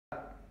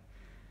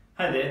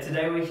Hi there,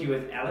 today we're here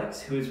with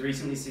Alex, who has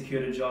recently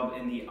secured a job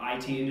in the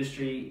IT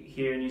industry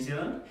here in New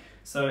Zealand.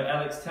 So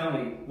Alex, tell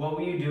me, what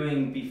were you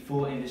doing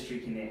before Industry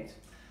Connect?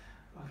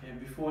 Okay,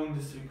 before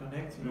Industry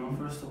Connect,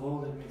 first of all,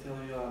 let me tell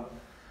you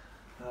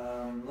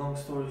long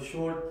story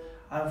short,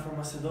 I'm from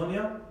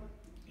Macedonia,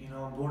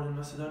 I'm born in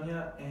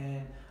Macedonia,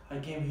 and I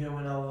came here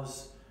when I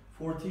was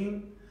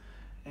 14,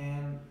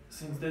 and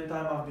since that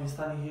time I've been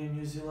studying here in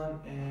New Zealand,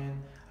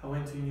 and I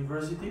went to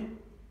university,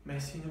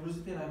 Massey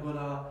University, and I got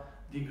a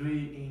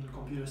degree in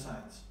computer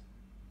science.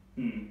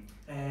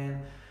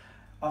 And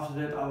after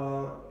that,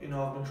 I've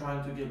been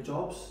trying to get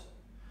jobs.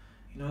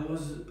 It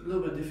was a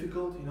little bit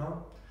difficult,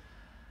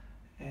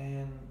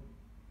 and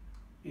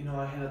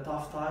I had a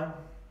tough time,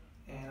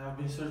 and I've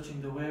been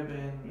searching the web,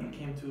 and I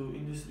came to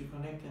Industry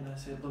Connect, and I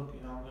said, look,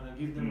 I'm gonna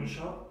give them a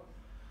shot.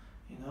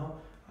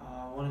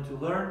 I wanted to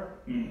learn,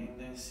 and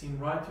they seemed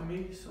right to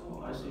me,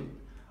 so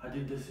I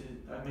made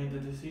the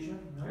decision,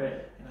 Great.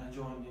 And I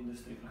joined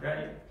Industry Connect.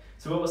 Great.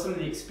 So what were some of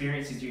the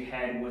experiences you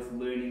had with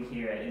learning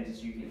here at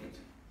Industry Connect?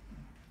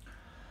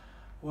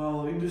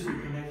 Well, Industry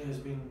Connect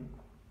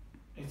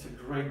it's a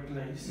great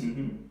place.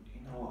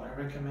 I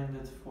recommend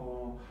it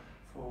for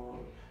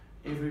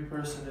every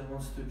person that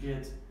wants to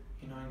get,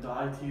 in the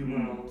IT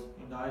world,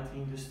 in the IT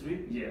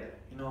industry. Yeah.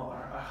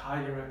 I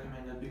highly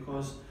recommend it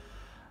because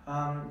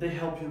they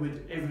help you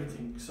with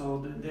everything.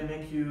 So they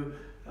make you,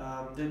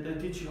 they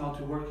teach you how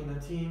to work in a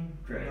team.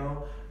 Great.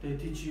 They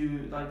teach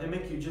you, they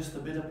make you just a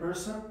better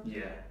person.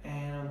 Yeah.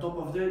 And on top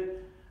of that,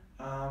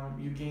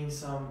 you gain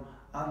some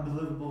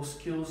unbelievable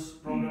skills,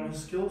 programming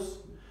skills.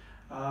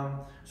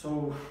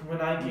 So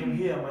when I came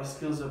here, my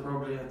skills are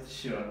probably at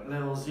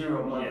level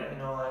 0, but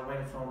I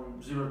went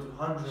from 0 to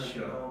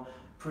 100,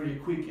 pretty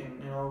quick,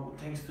 and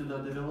thanks to the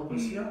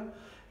developers here,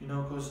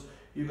 because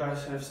you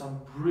guys have some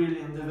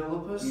brilliant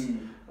developers,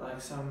 like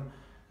some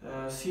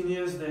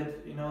seniors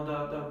that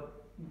the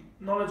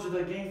knowledge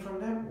that I gained from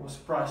them was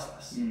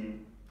priceless.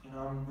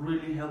 I'm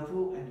really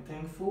helpful and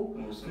thankful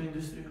to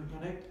Industry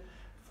Connect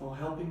for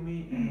helping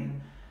me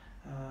and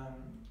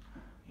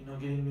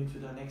getting me to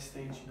the next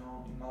stage,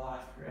 in my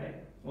life. Great,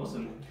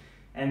 awesome.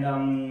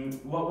 And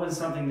what was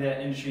something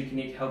that Industry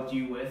Connect helped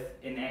you with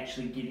in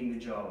actually getting the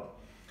job?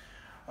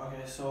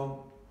 Okay,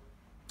 so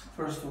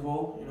first of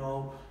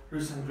all,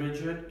 recent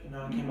graduate,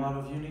 I came out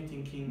of uni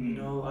thinking,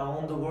 I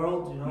own the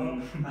world,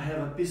 I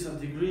have a piece of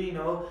degree,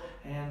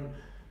 and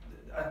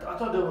I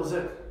thought that was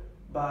it.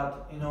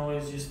 But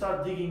as you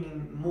start digging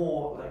in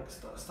more,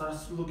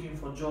 start looking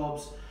for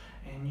jobs,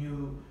 and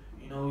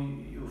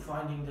you're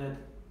finding that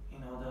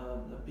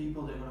the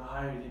people they're gonna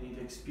hire, they need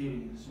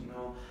experience,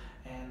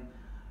 and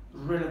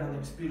relevant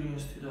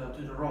experience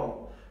to the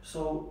role.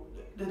 So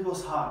that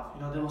was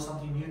hard, that was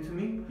something new to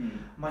me.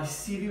 My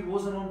CV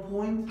wasn't on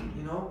point,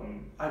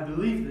 I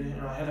believed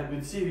that I had a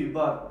good CV,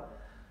 but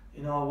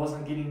I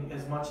wasn't getting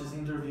as much as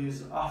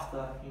interviews after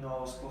I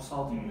was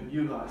consulting with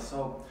you guys.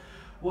 So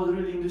what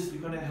really Industry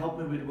Connect helped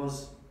me with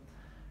was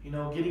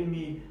getting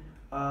me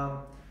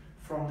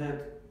from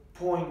that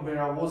point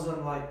where I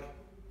wasn't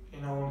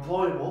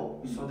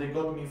employable. So they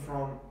got me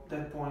from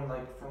that point,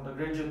 from the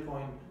graduate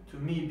point, to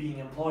me being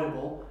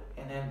employable,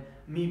 and then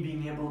me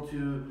being able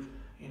to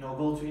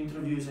go to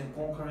interviews and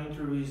conquer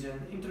interviews,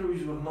 and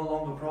interviews were no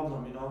longer a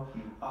problem,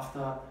 after,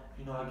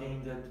 I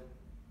gained that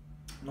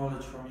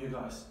knowledge from you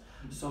guys.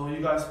 So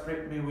you guys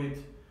prepped me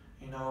with,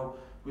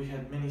 we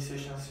had many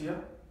sessions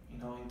here,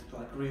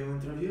 real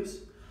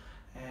interviews,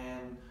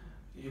 and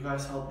you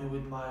guys helped me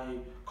with my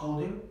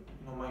coding,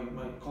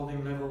 my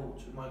coding level,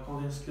 my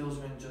coding skills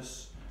went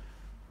just,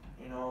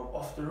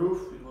 off the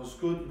roof. It was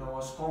good, I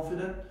was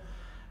confident,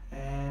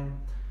 and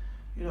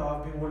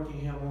I've been working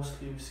here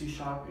mostly with C#,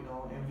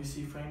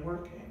 MVC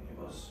framework, and it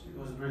was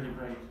really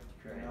great.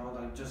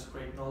 Just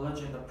great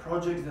knowledge, and the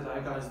projects that I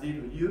guys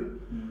did with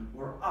you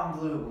were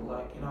unbelievable.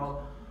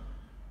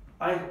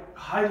 I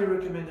highly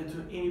recommend it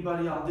to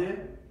anybody out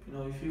there.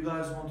 If you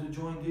guys want to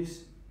join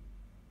this,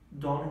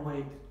 don't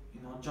wait.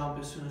 Jump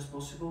as soon as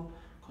possible,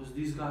 because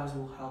these guys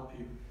will help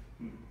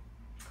you.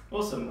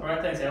 Awesome. All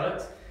right, thanks,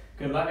 Alex.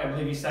 Good luck. I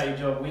believe you start your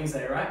job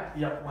Wednesday, right?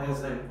 Yep,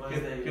 Wednesday.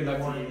 Good luck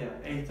to you.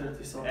 Yeah,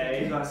 8:30. So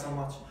thank you guys so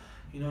much.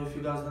 If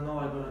you guys don't know,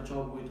 I got a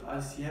job with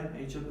ICM,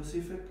 Asia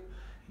Pacific.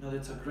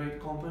 That's a great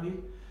company,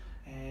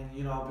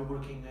 and I'll be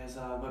working as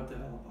a web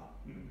developer.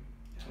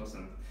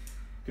 Awesome.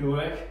 Good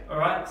work. All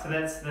right, so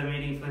that's the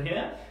meeting for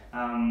here.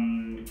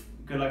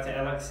 Good luck to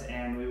Alex,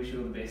 and we wish you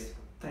all the best.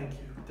 Thank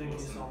you. Thank you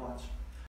so much.